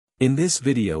In this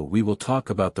video we will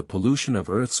talk about the pollution of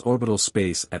Earth's orbital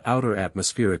space at outer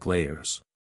atmospheric layers.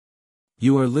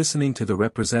 You are listening to the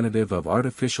representative of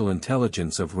artificial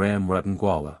intelligence of Ram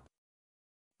Rutangwala.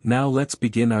 Now let's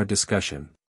begin our discussion.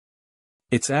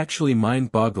 It's actually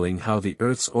mind-boggling how the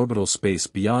Earth's orbital space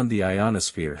beyond the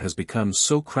ionosphere has become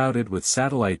so crowded with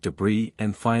satellite debris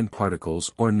and fine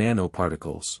particles or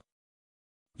nanoparticles.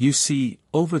 You see,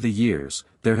 over the years,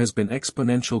 there has been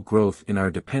exponential growth in our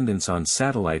dependence on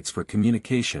satellites for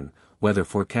communication, weather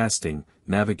forecasting,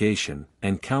 navigation,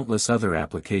 and countless other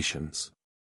applications.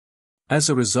 As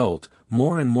a result,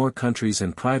 more and more countries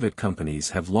and private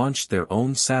companies have launched their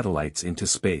own satellites into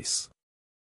space.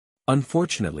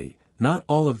 Unfortunately, not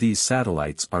all of these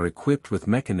satellites are equipped with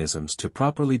mechanisms to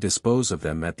properly dispose of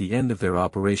them at the end of their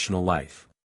operational life.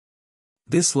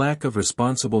 This lack of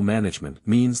responsible management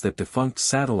means that defunct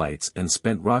satellites and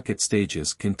spent rocket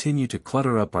stages continue to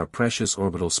clutter up our precious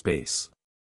orbital space.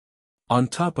 On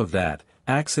top of that,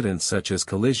 accidents such as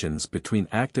collisions between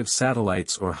active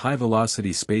satellites or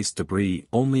high-velocity space debris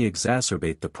only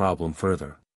exacerbate the problem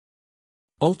further.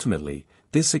 Ultimately,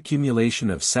 this accumulation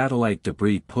of satellite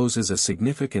debris poses a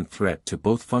significant threat to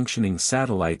both functioning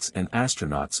satellites and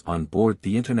astronauts on board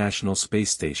the International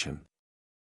Space Station.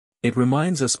 It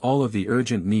reminds us all of the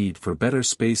urgent need for better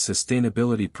space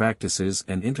sustainability practices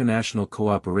and international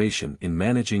cooperation in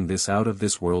managing this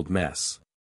out-of-this-world mess.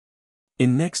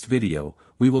 In next video,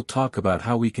 we will talk about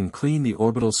how we can clean the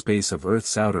orbital space of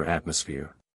Earth's outer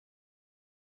atmosphere.